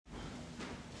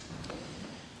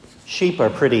Sheep are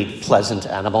pretty pleasant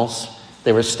animals.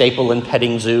 They were a staple in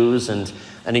petting zoos, and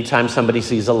anytime somebody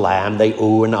sees a lamb, they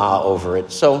ooh and ah over it.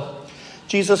 So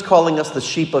Jesus calling us the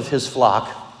sheep of his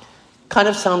flock kind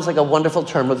of sounds like a wonderful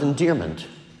term of endearment.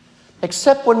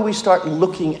 Except when we start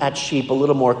looking at sheep a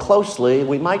little more closely,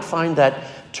 we might find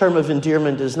that term of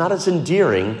endearment is not as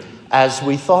endearing as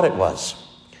we thought it was.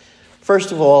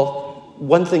 First of all,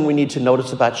 one thing we need to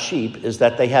notice about sheep is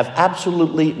that they have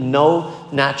absolutely no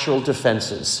natural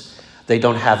defenses. They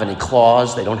don't have any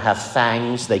claws, they don't have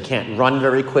fangs, they can't run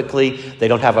very quickly, they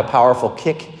don't have a powerful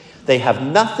kick. They have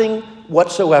nothing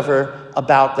whatsoever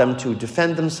about them to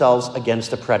defend themselves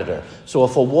against a predator. So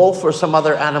if a wolf or some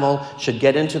other animal should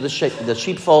get into the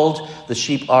sheepfold, the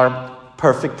sheep are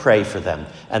perfect prey for them,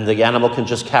 and the animal can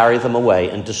just carry them away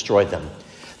and destroy them.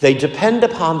 They depend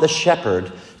upon the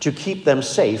shepherd to keep them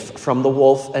safe from the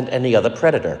wolf and any other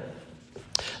predator.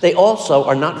 They also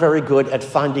are not very good at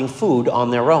finding food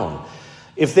on their own.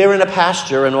 If they're in a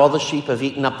pasture and all the sheep have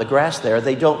eaten up the grass there,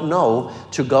 they don't know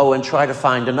to go and try to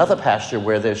find another pasture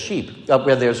where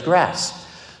there's grass.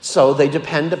 So they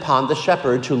depend upon the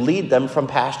shepherd to lead them from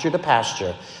pasture to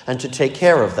pasture and to take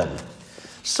care of them.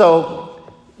 So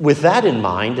with that in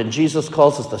mind, and Jesus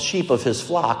calls us the sheep of his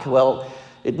flock, well,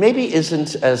 it maybe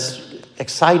isn't as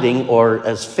exciting or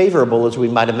as favorable as we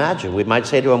might imagine. We might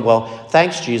say to him, well,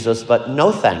 thanks, Jesus, but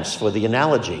no thanks for the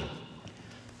analogy.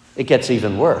 It gets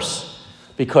even worse.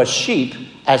 Because sheep,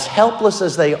 as helpless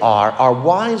as they are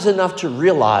wise enough to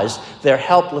realize their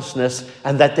helplessness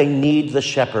and that they need the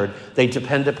shepherd. They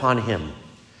depend upon him.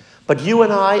 But you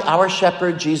and I, our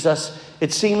shepherd, Jesus,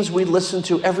 it seems we listen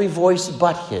to every voice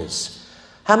but his.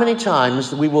 How many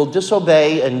times we will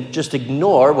disobey and just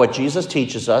ignore what Jesus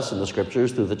teaches us in the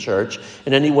scriptures through the church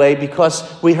in any way because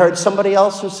we heard somebody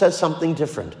else who says something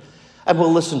different. And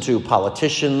we'll listen to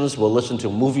politicians, we'll listen to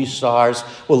movie stars,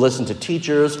 we'll listen to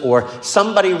teachers, or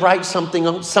somebody writes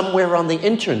something somewhere on the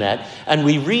internet, and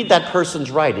we read that person's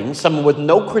writing, someone with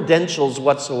no credentials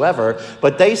whatsoever,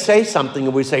 but they say something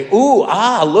and we say, ooh,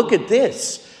 look at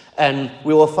this. And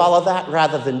we will follow that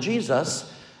rather than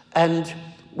Jesus, and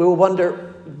we will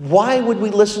wonder, why would we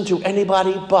listen to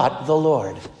anybody but the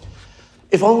Lord?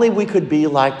 If only we could be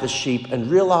like the sheep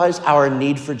and realize our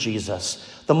need for Jesus.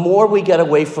 The more we get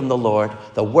away from the Lord,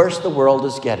 the worse the world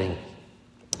is getting.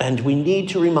 And we need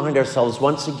to remind ourselves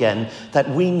once again that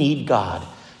we need God.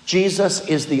 Jesus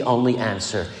is the only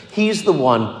answer. He's the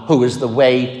one who is the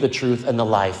way, the truth, and the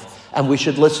life. And we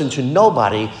should listen to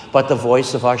nobody but the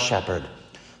voice of our shepherd.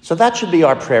 So that should be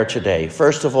our prayer today.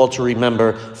 First of all, to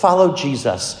remember, follow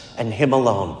Jesus and him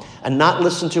alone, and not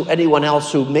listen to anyone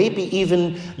else who may be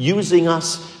even using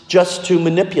us just to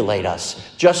manipulate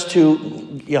us, just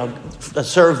to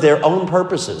serve their own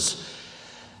purposes.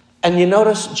 And you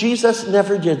notice Jesus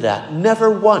never did that. Never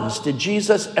once did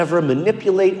Jesus ever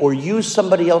manipulate or use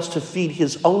somebody else to feed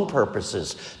his own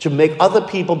purposes, to make other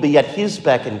people be at his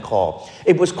beck and call.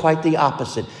 It was quite the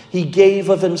opposite. He gave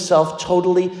of himself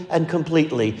totally and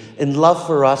completely in love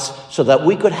for us so that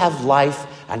we could have life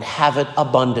and have it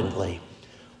abundantly.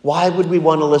 Why would we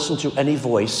want to listen to any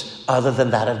voice other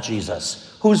than that of Jesus?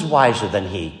 Who's wiser than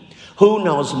he? Who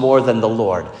knows more than the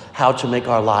Lord how to make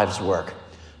our lives work?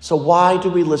 So why do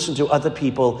we listen to other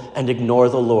people and ignore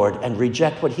the Lord and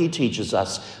reject what he teaches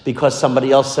us because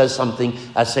somebody else says something,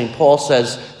 as St. Paul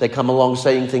says, they come along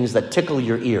saying things that tickle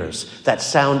your ears, that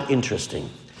sound interesting?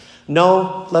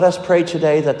 No, let us pray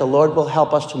today that the Lord will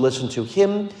help us to listen to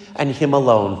him and him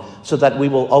alone so that we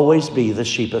will always be the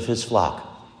sheep of his flock.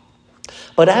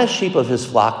 But as sheep of his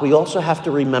flock, we also have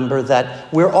to remember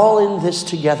that we're all in this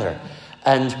together.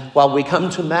 And while we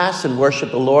come to Mass and worship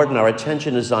the Lord and our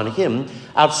attention is on him,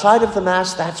 outside of the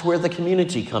Mass, that's where the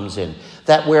community comes in,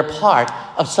 that we're part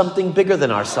of something bigger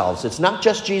than ourselves. It's not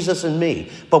just Jesus and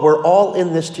me, but we're all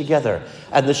in this together.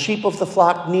 And the sheep of the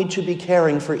flock need to be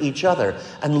caring for each other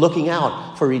and looking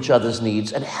out for each other's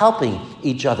needs and helping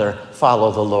each other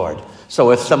follow the Lord.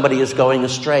 So if somebody is going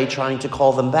astray, trying to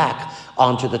call them back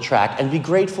onto the track, and be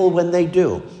grateful when they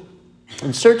do.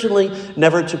 And certainly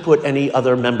never to put any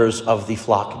other members of the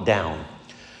flock down.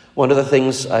 One of the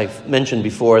things I've mentioned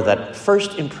before that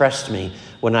first impressed me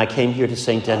when I came here to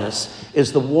St. Denis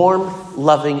is the warm,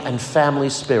 loving, and family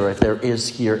spirit there is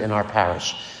here in our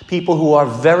parish. People who are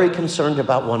very concerned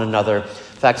about one another. In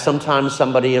fact, sometimes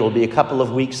it'll be a couple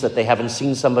of weeks that they haven't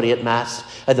seen somebody at Mass,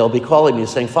 and they'll be calling me and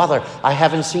saying, Father, I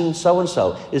haven't seen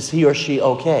so-and-so. Is he or she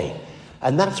okay?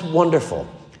 And that's wonderful.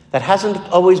 That hasn't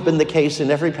always been the case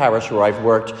in every parish where I've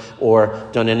worked or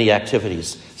done any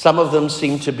activities. Some of them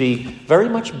seem to be very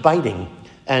much biting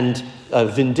and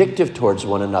vindictive towards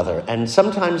one another, and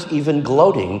sometimes even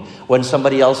gloating when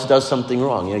somebody else does something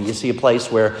wrong. You see a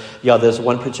place where there's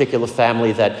one particular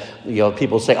family that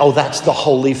people say, oh, that's the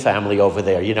holy family over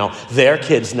there. Their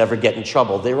kids never get in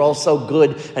trouble. They're all so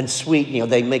good and sweet.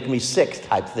 They make me sick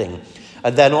type thing.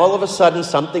 And then all of a sudden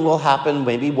something will happen.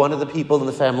 Maybe one of the people in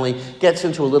the family gets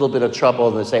into a little bit of trouble,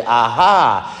 and they say,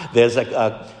 aha, there's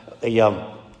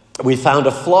we found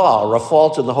a flaw or a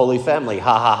fault in the Holy Family.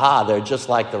 Ha, ha, ha, they're just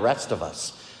like the rest of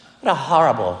us. What a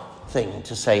horrible thing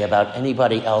to say about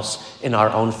anybody else in our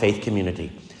own faith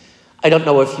community. I don't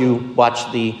know if you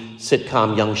watch the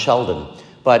sitcom Young Sheldon,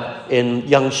 but in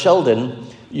Young Sheldon,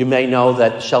 you may know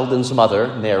that Sheldon's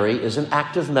mother, Mary, is an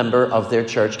active member of their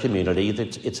church community.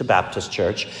 It's a Baptist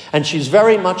church, and she's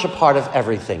very much a part of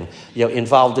everything,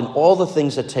 involved in all the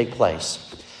things that take place.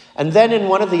 And then in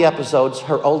one of the episodes,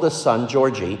 her oldest son,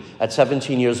 Georgie, at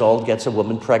 17 years old, gets a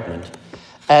woman pregnant.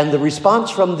 And the response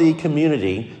from the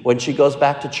community when she goes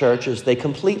back to church is they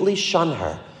completely shun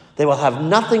her. They will have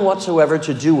nothing whatsoever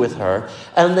to do with her,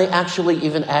 and they actually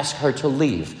even ask her to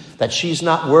leave, that she's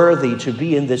not worthy to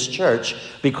be in this church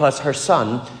because her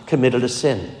son committed a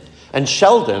sin. And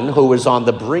Sheldon, who is on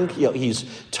the brink, he's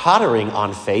tottering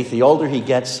on faith. The older he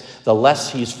gets, the less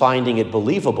he's finding it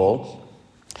believable.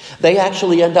 They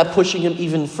actually end up pushing him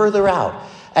even further out.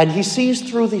 And he sees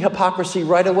through the hypocrisy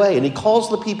right away, and he calls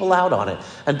the people out on it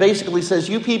and basically says,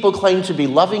 you people claim to be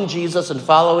loving Jesus and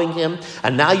following him,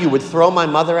 and now you would throw my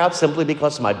mother out simply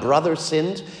because my brother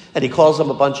sinned? And he calls them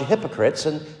a bunch of hypocrites,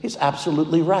 and he's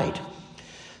absolutely right.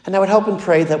 And I would hope and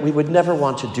pray that we would never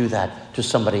want to do that to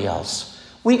somebody else.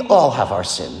 We all have our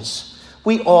sins.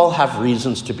 We all have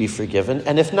reasons to be forgiven.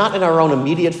 And if not in our own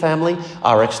immediate family,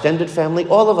 our extended family,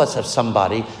 all of us have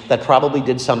somebody that probably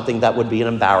did something that would be an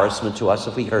embarrassment to us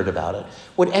if we heard about it.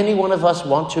 Would any one of us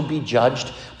want to be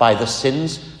judged by the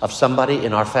sins of somebody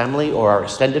in our family or our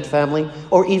extended family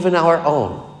or even our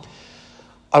own?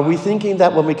 Are we thinking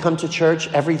that when we come to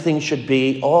church, everything should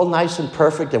be all nice and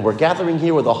perfect and we're gathering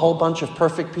here with a whole bunch of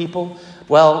perfect people?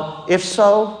 Well, if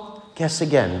so, guess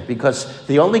again, because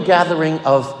the only gathering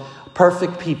of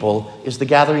perfect people is the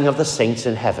gathering of the saints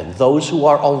in heaven, those who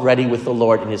are already with the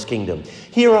Lord in his kingdom.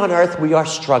 Here on earth, we are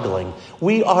struggling.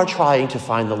 We are trying to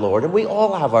find the Lord, and we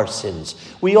all have our sins.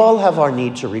 We all have our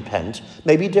need to repent.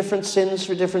 Maybe different sins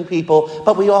for different people,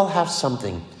 but we all have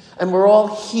something. And we're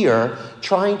all here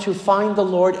trying to find the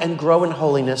Lord and grow in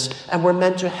holiness, and we're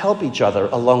meant to help each other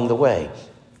along the way.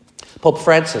 Pope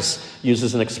Francis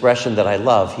uses an expression that I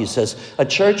love. He says, a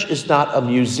church is not a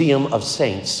museum of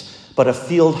saints, but a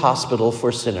field hospital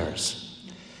for sinners.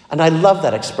 And I love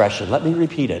that expression. Let me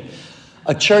repeat it.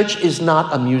 A church is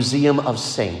not a museum of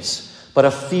saints, but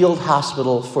a field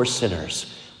hospital for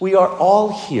sinners. We are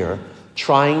all here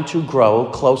trying to grow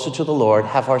closer to the Lord,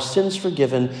 have our sins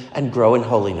forgiven, and grow in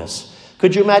holiness.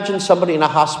 Could you imagine somebody in a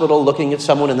hospital looking at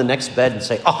someone in the next bed and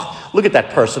say, oh, look at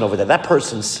that person over there. That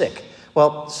person's sick.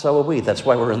 Well, so are we. That's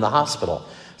why we're in the hospital.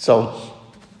 So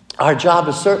our job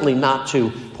is certainly not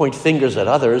to point fingers at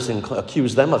others and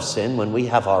accuse them of sin when we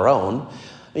have our own.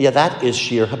 Yeah, that is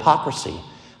sheer hypocrisy.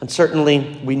 And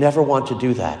certainly we never want to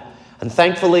do that. And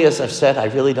thankfully, as I've said, I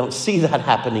really don't see that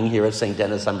happening here at St.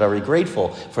 Denis. I'm very grateful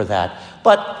for that.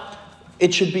 But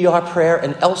it should be our prayer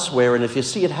and elsewhere. And if you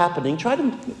see it happening, try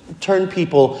to turn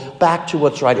people back to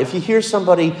what's right. If you hear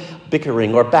somebody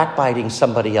bickering or backbiting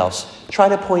somebody else, try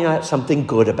to point out something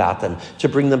good about them to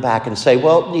bring them back and say,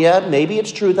 well, yeah, maybe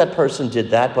it's true that person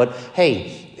did that, but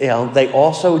hey, they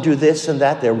also do this and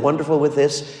that. They're wonderful with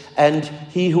this. And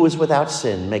he who is without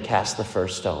sin may cast the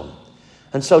first stone.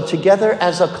 And so together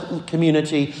as a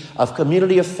community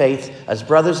of faith, as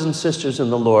brothers and sisters in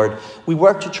the Lord, we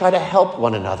work to try to help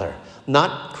one another,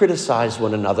 not criticize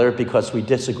one another because we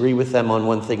disagree with them on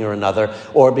one thing or another,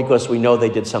 or because we know they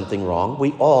did something wrong.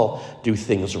 We all do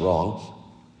things wrong.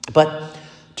 But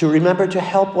to remember to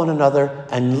help one another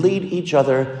and lead each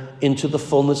other into the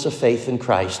fullness of faith in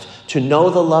Christ, to know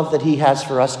the love that he has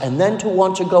for us, and then to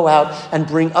want to go out and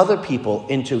bring other people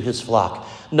into his flock,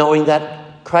 knowing that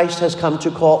Christ has come to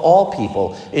call all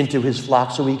people into his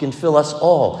flock so he can fill us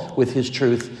all with his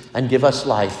truth and give us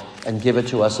life and give it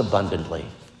to us abundantly.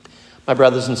 My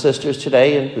brothers and sisters,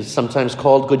 today is sometimes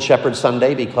called Good Shepherd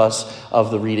Sunday because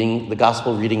of the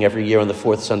gospel reading every year on the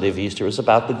fourth Sunday of Easter is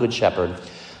about the Good Shepherd.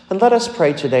 And let us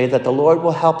pray today that the Lord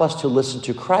will help us to listen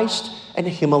to Christ and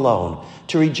him alone,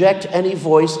 to reject any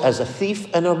voice as a thief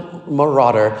and a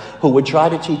marauder who would try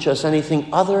to teach us anything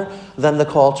other than the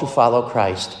call to follow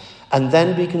Christ, and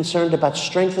then be concerned about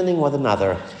strengthening one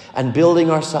another and building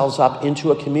ourselves up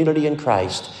into a community in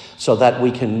Christ so that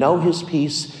we can know his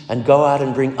peace and go out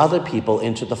and bring other people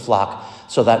into the flock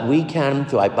so that we can,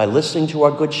 by listening to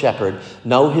our Good Shepherd,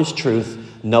 know his truth,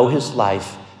 know his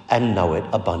life, and know it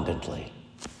abundantly.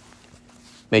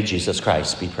 May Jesus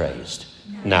Christ be praised,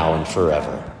 now and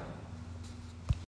forever.